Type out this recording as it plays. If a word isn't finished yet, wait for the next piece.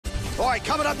All right,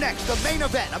 coming up next, the main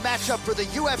event, a matchup for the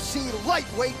UFC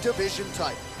lightweight division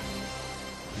title.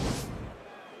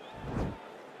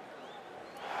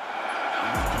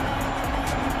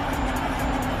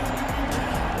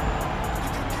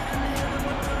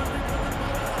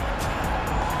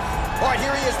 All right,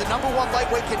 here he is, the #1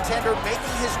 lightweight contender,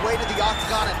 making his way to the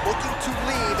octagon and looking to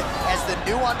lead as the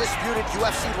new undisputed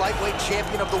UFC lightweight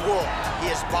champion of the world. He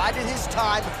has bided his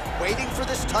time, waiting for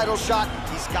this title shot.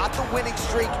 He's got the winning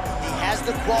streak. He has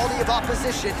the quality of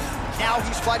opposition. Now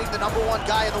he's fighting the #1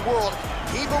 guy in the world.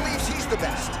 He believes he's the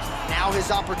best. Now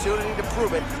his opportunity to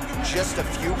prove it, just a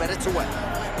few minutes away.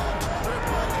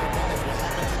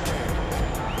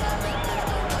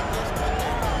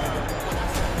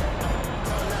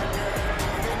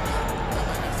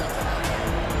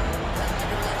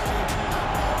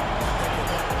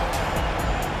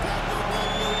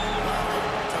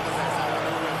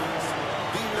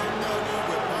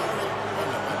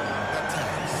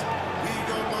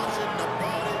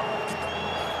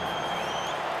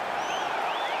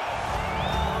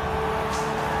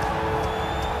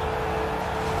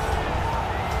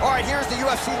 All right, here's the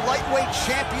UFC lightweight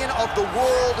champion of the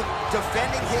world,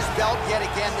 defending his belt yet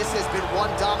again. This has been one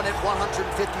dominant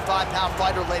 155-pound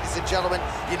fighter, ladies and gentlemen.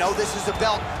 You know, this is a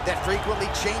belt that frequently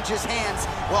changes hands.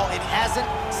 Well, it hasn't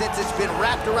since it's been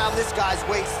wrapped around this guy's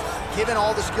waist. Given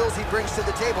all the skills he brings to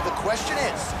the table, the question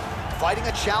is, fighting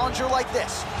a challenger like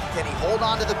this, can he hold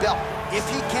on to the belt? If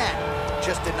he can,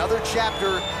 just another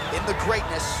chapter in the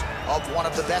greatness of one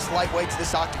of the best lightweights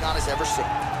this octagon has ever seen.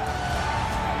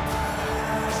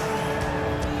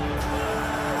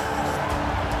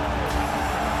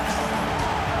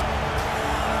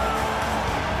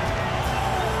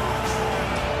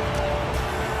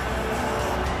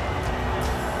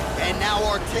 And now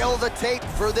our tail of the tape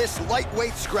for this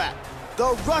lightweight scrap.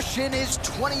 The Russian is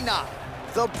 29.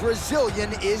 The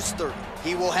Brazilian is 30.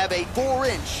 He will have a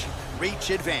 4-inch reach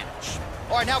advantage.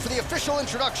 All right, now for the official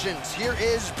introductions, here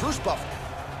is Bruce Buffer.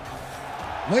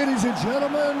 Ladies and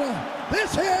gentlemen,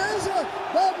 this is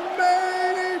the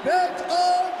main event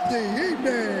of the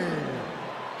evening.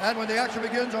 And when the action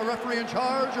begins, our referee in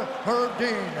charge, Herb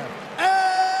Dean.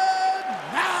 And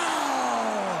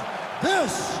now,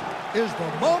 this is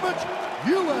the moment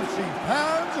UFC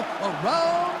fans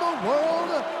around the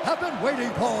world have been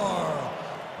waiting for.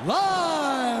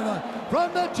 Live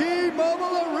from the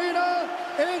T-Mobile Arena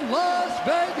in Las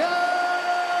Vegas.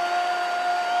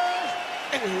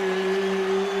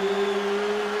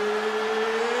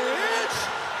 It's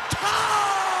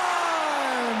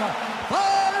time!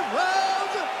 5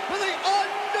 rounds for the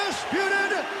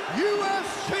undisputed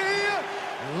UFC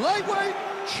Lightweight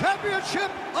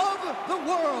Championship of the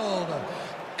world.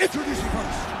 Introducing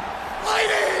first,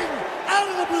 fighting out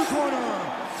of the blue corner.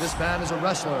 This man is a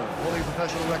wrestler, holding a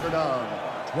professional record of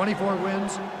 24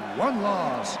 wins, 1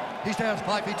 loss. He stands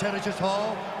 5 feet 10 inches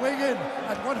tall, weighing in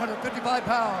at 155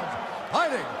 pounds.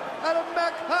 Fighting out of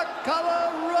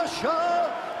Makhachev,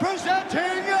 Russia,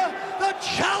 presenting the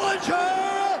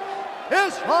challenger,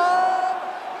 Islam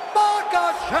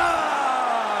Makhachev.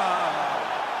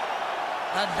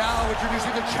 And now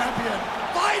introducing the champion,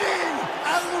 fighting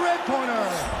out of the red corner.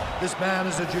 This man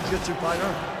is a jiu-jitsu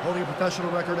fighter, holding a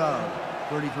professional record of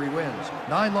 33 wins,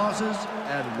 9 losses,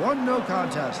 and 1 no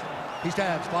contest. He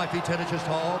stands 5 feet 10 inches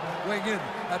tall, weighing in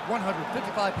at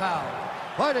 155 pounds.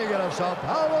 Fighting out of Sao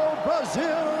Paulo,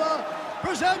 Brazil,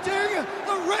 presenting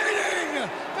the reigning,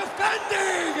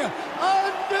 defending,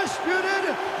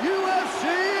 undisputed UFC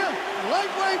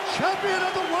lightweight champion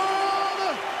of the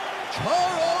world,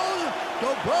 Charles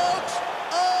Dobronx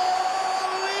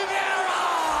Oliveira.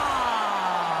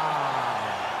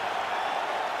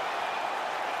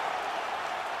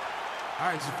 All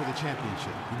right, this is for the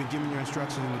championship. You've been given your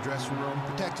instructions in the dressing room.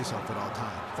 Protect yourself at all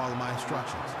times. Follow my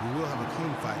instructions. We will have a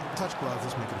clean fight. Touch gloves,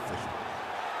 let's make it official.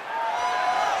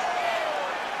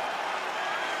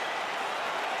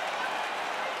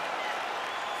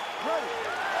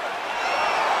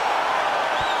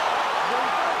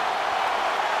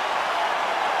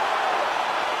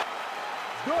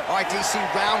 All right, DC,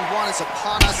 round 1 is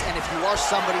upon us, and if you are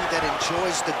somebody that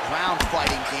enjoys the ground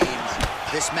fighting game,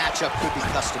 this matchup could be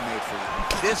custom made for you.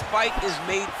 This fight is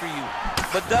made for you.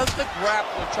 But does the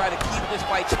grappler try to keep this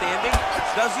fight standing?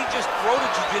 Does he just throw the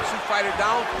jiu-jitsu fighter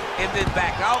down and then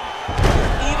back out?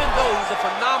 Even though he's a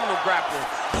phenomenal grappler,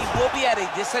 he will be at a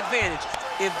disadvantage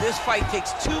if this fight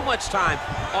takes too much time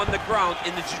on the ground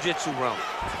in the jiu-jitsu realm.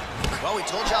 Well, we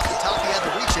told you off the top he had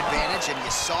the reach advantage, and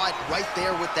you saw it right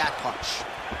there with that punch.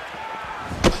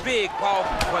 Big,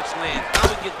 powerful punch lands. Now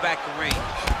he gets back to range.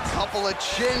 Couple of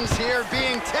chins here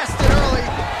being tested early.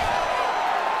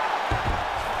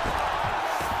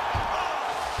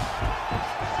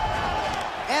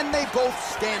 Can they both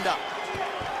stand up?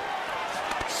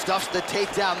 Stuffs the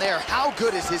takedown there. How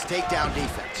good is his takedown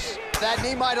defense? That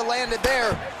knee might have landed there.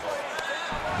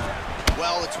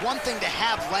 Well, it's one thing to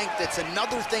have length, it's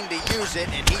another thing to use it,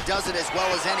 and he does it as well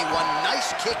as anyone.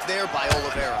 Nice kick there by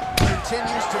Oliveira.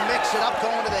 Continues to mix it up,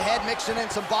 going to the head, mixing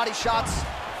in some body shots.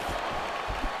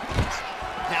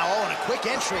 Now, and a quick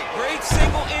entry. Great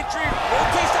single entry,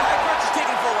 rotates the high crunch, is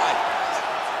taken for a ride.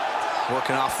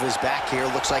 Working off of his back here,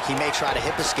 looks like he may try to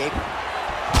hip escape.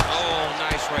 Oh,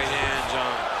 nice right hand,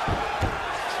 John.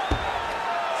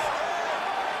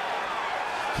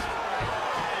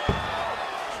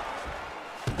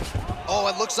 Oh,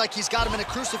 it looks like he's got him in a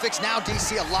crucifix now,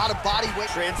 DC. A lot of body weight.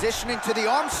 Transitioning to the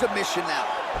arm submission now.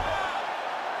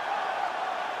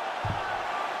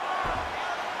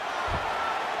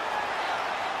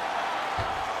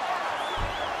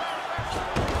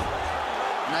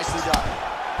 Nicely done.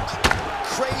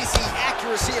 Crazy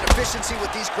accuracy and efficiency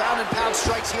with these ground and pound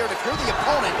strikes here. And if you're the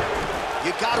opponent,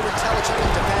 you got to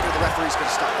intelligently defend or the referee's going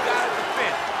to stop. You got to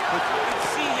defend. But you can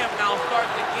see him now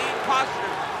starting to gain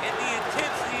posture, and the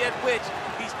intensity at which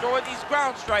he's throwing these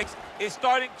ground strikes is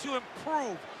starting to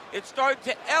improve. It's starting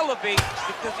to elevate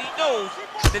because he knows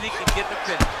that he can get the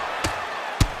finish.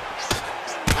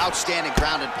 Outstanding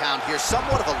ground and pound here.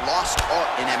 Somewhat of a lost art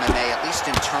in MMA, at least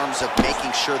in terms of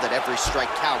making sure that every strike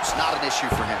counts. Not an issue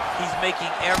for him. He's making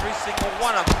every single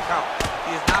one of them count.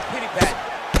 He is not pity-patting.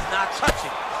 He's not touching.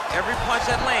 Every punch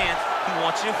that lands, he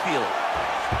wants you to feel it.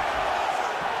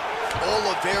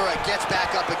 Oliveira gets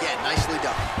back up again. Nicely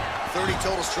done. 30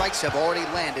 total strikes have already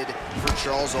landed for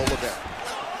Charles Oliveira.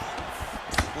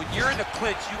 When you're in a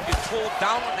clinch, you can pull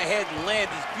down on the head and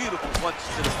land these beautiful punches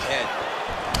to the head.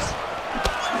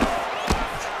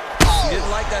 He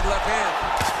didn't like that left hand.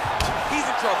 He's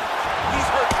in trouble. He's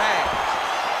hurt bad.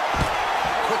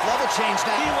 Quick level change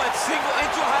now. He went single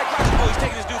into a high crotch. Oh, he's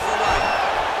taking his dude for a ride.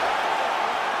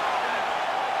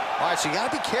 All right, so you got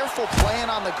to be careful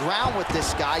playing on the ground with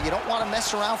this guy. You don't want to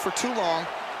mess around for too long.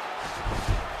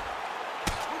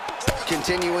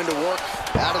 Continuing to work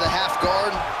out of the half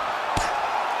guard.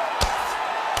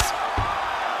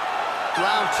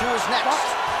 Round two is next.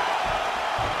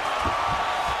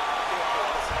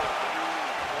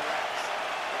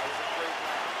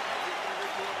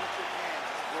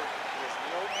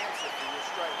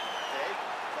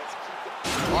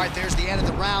 All right, there's the end of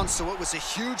the round, so it was a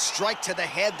huge strike to the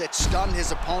head that stunned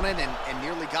his opponent and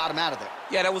nearly got him out of there.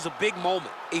 Yeah, that was a big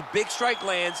moment. A big strike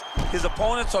lands, his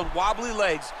opponent's on wobbly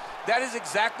legs. That is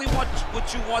exactly what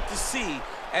you want to see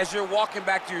as you're walking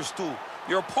back to your stool.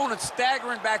 Your opponent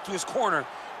staggering back to his corner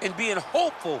and being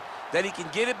hopeful that he can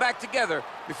get it back together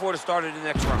before the start of the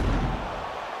next round.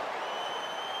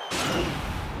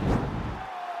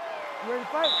 You ready to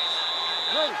fight?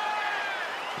 Ready.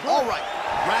 All right,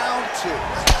 round two.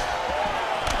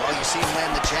 Well, you see him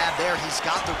land the jab there. He's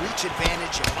got the reach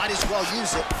advantage and might as well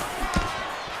use it.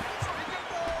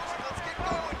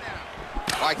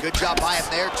 All right, good job by him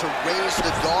there to raise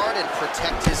the guard and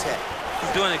protect his head.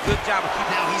 He's doing a good job of keeping.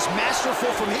 Now he's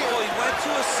masterful from here. Oh, he went to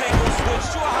a single,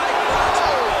 switch to a high crotch.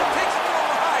 Oh, takes it to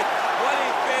a high. What a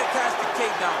fantastic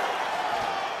takedown.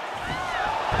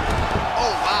 Oh,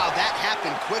 wow, that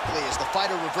happened quickly as the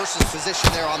fighter reverses position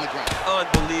there on the ground.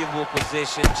 Unbelievable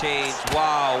position change.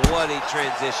 Wow, what a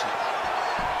transition.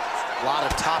 A lot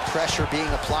of top pressure being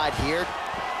applied here.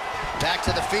 Back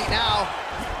to the feet now.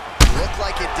 Looked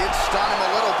like it did stun him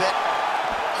a little bit.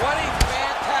 What a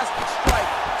fantastic strike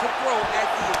to throw at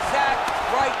the exact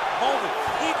right moment.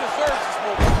 He deserves this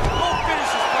moment. Go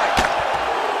finish his fight.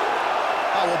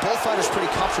 Oh, well, both fighters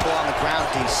pretty comfortable on the ground,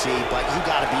 DC, but you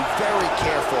got to be very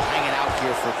careful hanging out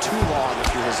here for too long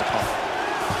if you're his opponent.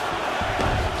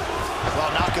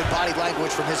 Well, not good body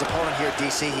language from his opponent here,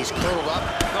 DC. He's curled up.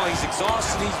 No, he's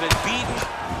exhausted. He's been beaten.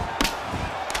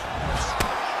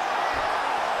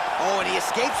 Oh, and he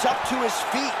escapes up to his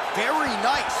feet. Very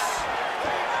nice.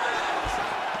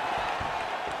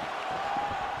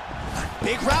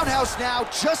 Big roundhouse now,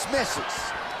 just misses.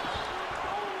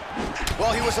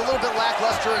 Well, he was a little bit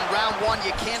lackluster in round one.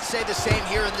 You can't say the same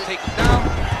here in the... Take him down,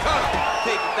 cut him.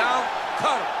 Take him down,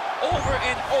 cut him. Over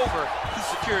and over, he's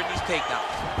securing these takedowns.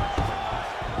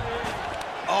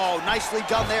 Oh, nicely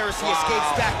done there as he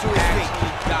escapes back to his feet.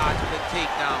 Actually got the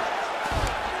takedown.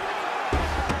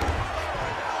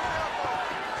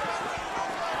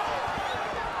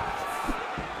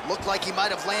 Looked like he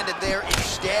might have landed there.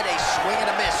 Instead, a swing and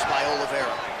a miss by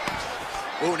Oliveira.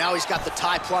 Oh, now he's got the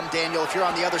tie plum, Daniel. If you're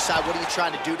on the other side, what are you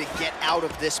trying to do to get out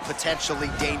of this potentially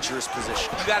dangerous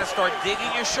position? You got to start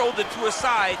digging your shoulder to a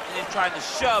side and then trying to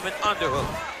shove an underhook.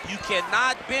 You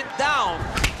cannot bend down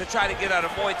to try to get out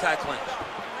of Muay Thai clinch.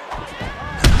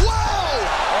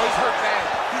 Oh, he's hurt bad.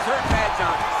 He's hurt bad,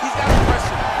 John. He's got to press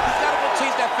him. He's got to go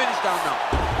chase that finish down now.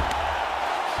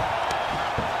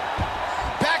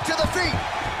 Back to the feet.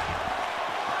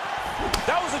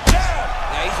 That was a jab.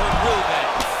 Yeah, he's hurt really bad.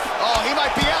 Oh, he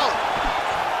might be out.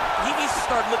 He needs to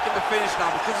start looking to finish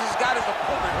now because he's got his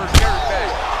opponent hurt very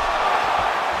bad.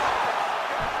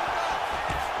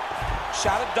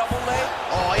 Shot a double leg.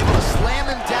 Oh, able to slam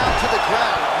him down to the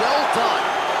ground. Well done.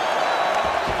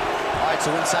 All right, so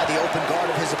inside the open guard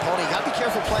of his opponent. You got to be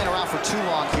careful playing around for too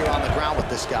long here on the ground with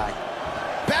this guy.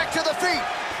 Back to the feet.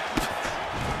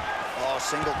 Oh,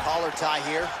 single collar tie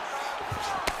here.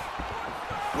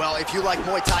 Well, if you like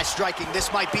Muay Thai striking,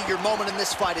 this might be your moment in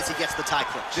this fight as he gets the tie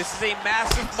clinch. This is a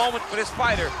massive moment for this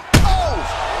fighter. Oh!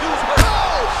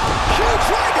 Oh! Huge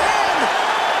right hand!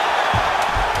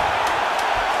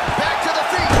 Back to the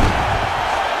feet.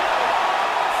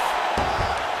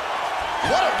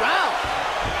 What a round!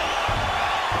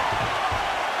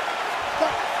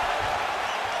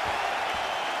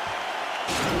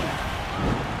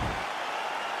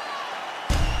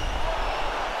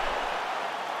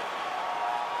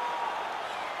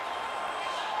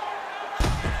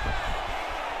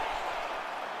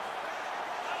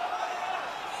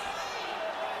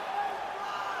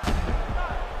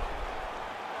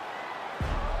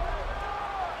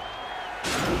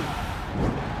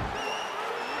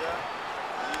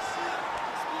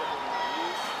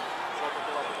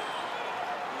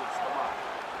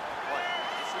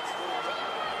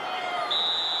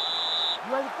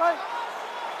 Ready to fight?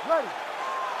 Ready.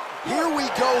 Here we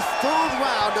go, third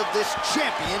round of this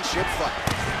championship fight.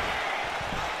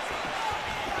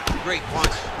 Great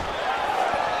punch.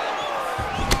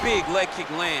 Big leg kick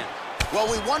land. Well,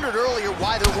 we wondered earlier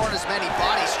why there weren't as many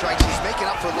body strikes. He's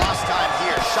making up for lost time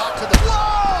here. Shot to the...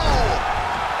 Whoa!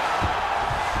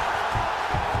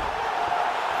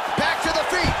 Back to the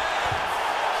feet.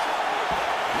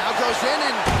 Now goes in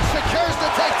and secures the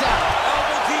takedown.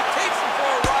 Elbow deep, takes him for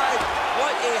a ride.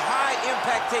 What a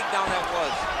high-impact takedown that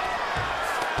was.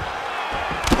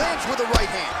 Lands with a right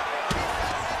hand.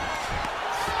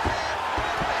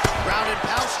 Ground and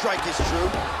pound strike is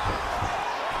true.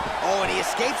 Oh, and he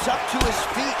escapes up to his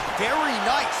feet. Very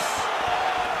nice.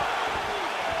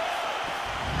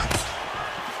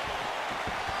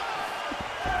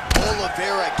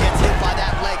 Oliveira gets hit by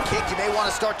that leg kick. You may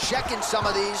want to start checking some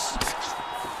of these.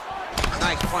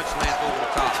 Nice punch lands over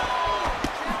the top.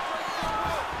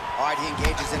 All right, he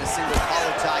engages in a single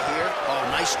collar tie here. Oh,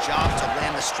 nice job to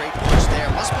land the straight punch there.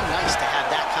 Must be nice to have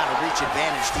that kind of reach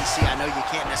advantage, DC. I know you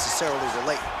can't necessarily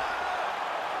relate.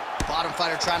 Bottom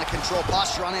fighter trying to control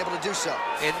posture, unable to do so.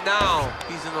 And now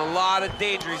he's in a lot of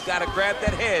danger. He's got to grab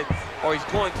that head or he's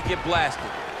going to get blasted.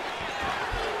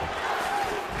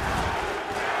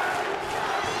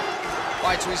 All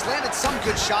right, so he's landed some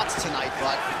good shots tonight,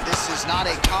 but this is not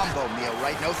a combo meal,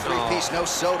 right? No three-piece, no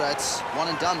soda. It's one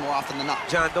and done more often than not.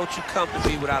 John, don't you come to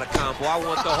me without a combo. I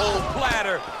want the whole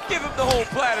platter. Give him the whole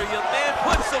platter, young man.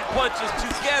 Put some punches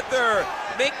together.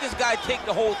 Make this guy take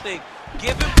the whole thing.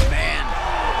 Give him... Man.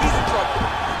 He's in trouble.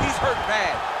 He's hurt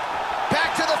bad.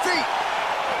 Back to the feet.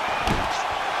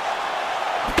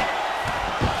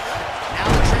 Now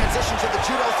the transition to the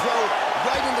judo throw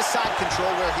right into side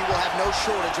control where he will have no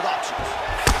shortage of options.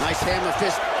 Nice hammer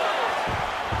fist.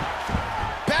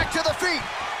 Back to the feet.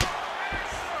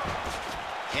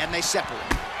 And they separate.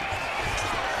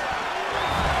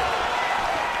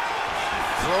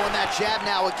 Throwing that jab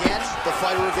now again. The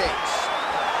fighter evades.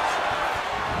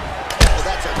 Oh,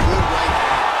 that's a good right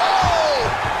hand.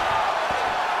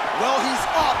 Well, he's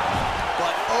up,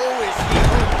 but oh, is he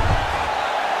hurt.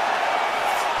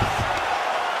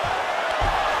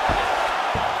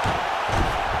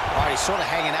 All right, he's sort of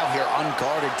hanging out here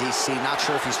unguarded, DC. Not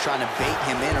sure if he's trying to bait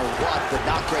him in or what, but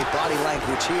not great body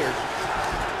language here.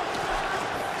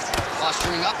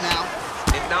 Posturing up now.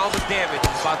 And now the damage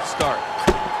is about to start.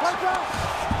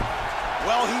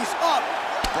 Well, he's up,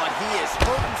 but he is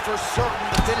hurting for certain.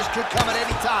 The finish could come at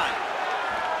any time.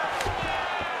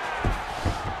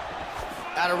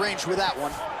 Out of range with that one.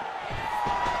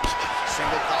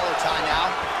 Single collar tie now.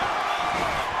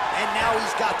 And now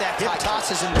he's got that hip,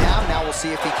 tosses him down. Now we'll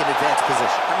see if he can advance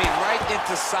position. I mean, right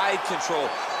into side control.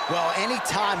 Well,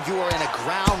 anytime you are in a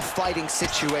ground fighting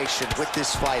situation with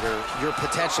this fighter, you're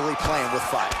potentially playing with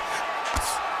fire.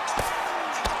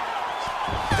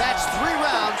 That's 3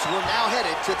 rounds. We're now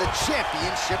headed to the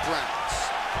championship rounds.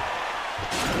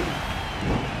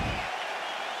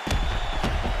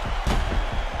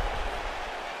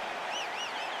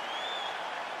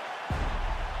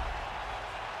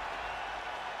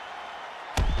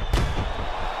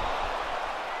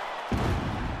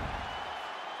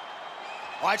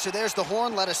 All right, so there's the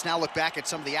horn. Let us now look back at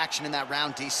some of the action in that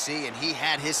round, DC, and he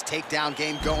had his takedown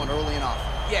game going early and often.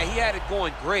 Yeah, he had it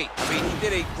going great. I mean, he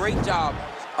did a great job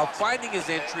of finding his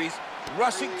entries,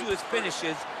 rushing to his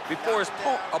finishes before his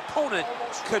opponent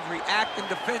could react and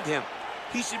defend him.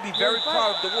 He should be very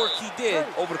proud of the work he did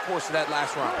over the course of that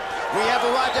last round. We have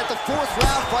arrived at the 4th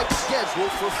round fight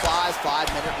scheduled for 5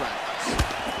 5-minute rounds.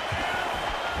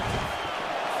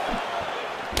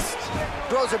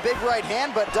 Throws a big right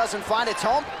hand, but doesn't find its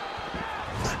home.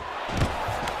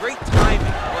 Great timing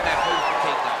on that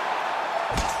takedown.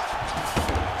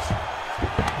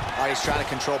 All right, he's trying to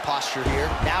control posture here.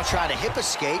 Now trying to hip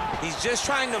escape. He's just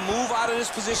trying to move out of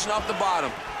this position off the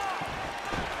bottom.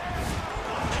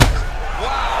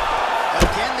 Wow.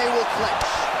 Again, they will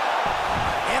clinch.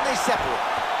 And they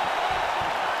separate.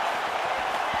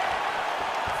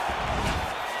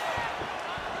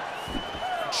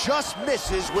 Just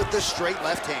misses with the straight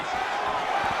left hand.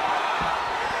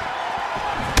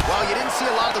 Well, you didn't see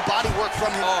a lot of the body work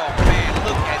from him. Oh, man,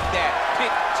 look at that.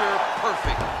 Picture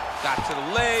perfect. Got to the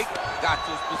leg, got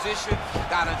to his position,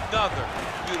 got another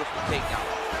beautiful takedown.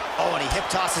 Oh, and he hip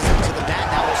tosses him to the mat.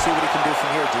 Now we'll see what he can do from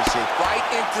here, DC. Right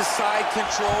into side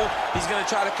control. He's going to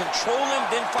try to control him,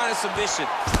 then find a submission.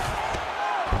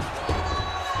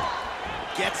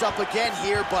 Gets up again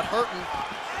here, but hurting.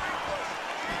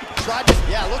 Tried to,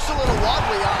 yeah, looks a little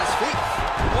wobbly on his feet.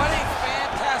 What a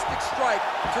fantastic strike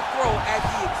to throw at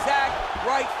the exact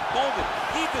right moment.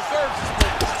 He deserves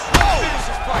this win. Finish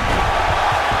his fight.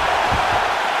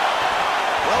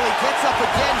 Well, he gets up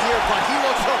again here, but he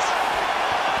looks hooked.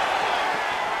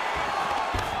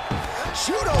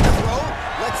 Shoot overthrow.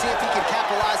 Let's see if he can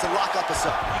capitalize and lock up a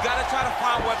sub. You got to try to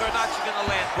find whether or not you're going to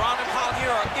land ground and pound here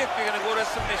or if you're going to go to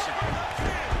submission.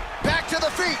 Back to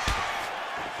the feet.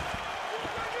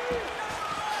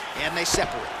 And they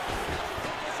separate.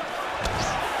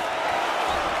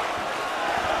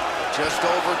 Just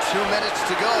over 2 minutes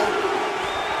to go.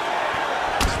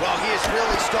 Well, he has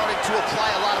really started to apply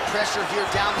a lot of pressure here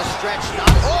down the stretch.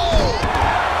 Oh!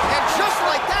 And just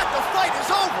like that, the fight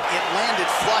is over. It landed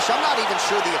flush. I'm not even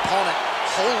sure the opponent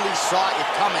wholly saw it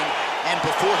coming. And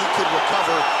before he could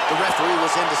recover, the referee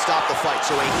was in to stop the fight.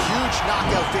 So a huge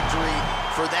knockout victory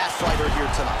for that fighter here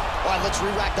tonight. All right, let's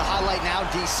re-rack the highlight now,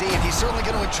 DC. And he's certainly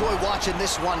going to enjoy watching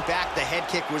this one back. The head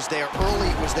kick was there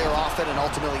early, was there often, and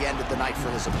ultimately ended the night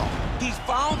for his opponent. He's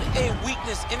found a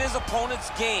weakness in his opponent's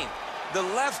game. The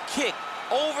left kick,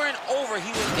 over and over,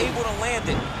 he was able to land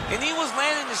it. And he was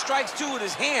landing the strikes, too, with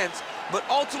his hands. But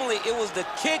ultimately, it was the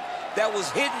kick that was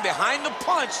hidden behind the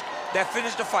punch that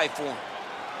finished the fight for him.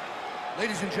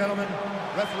 Ladies and gentlemen,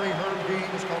 referee Herb Dean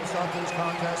has called a stop to this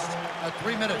contest at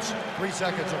 3 minutes, 3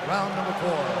 seconds of round number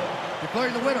 4.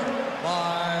 Declaring the winner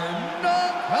by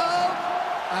knockout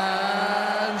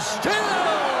and still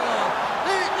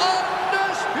the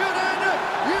undisputed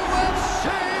UFC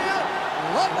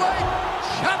Lightweight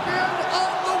Champion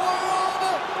of the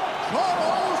World,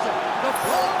 Charles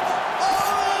Dobronx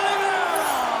Oliveira.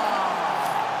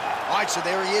 All right, so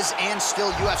there he is, and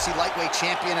still UFC lightweight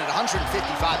champion at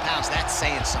 155 pounds. That's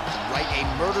saying something, right? A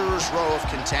murderer's row of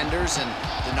contenders, and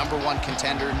the #1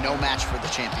 contender, no match for the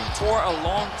champion. For a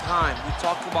long time, we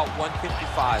talked about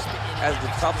 155 as the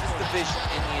toughest division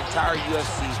in the entire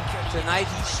UFC. Tonight,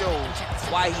 he shows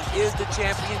why he is the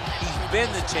champion, he's been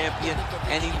the champion,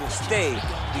 and he will stay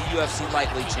the UFC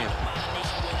lightweight champion.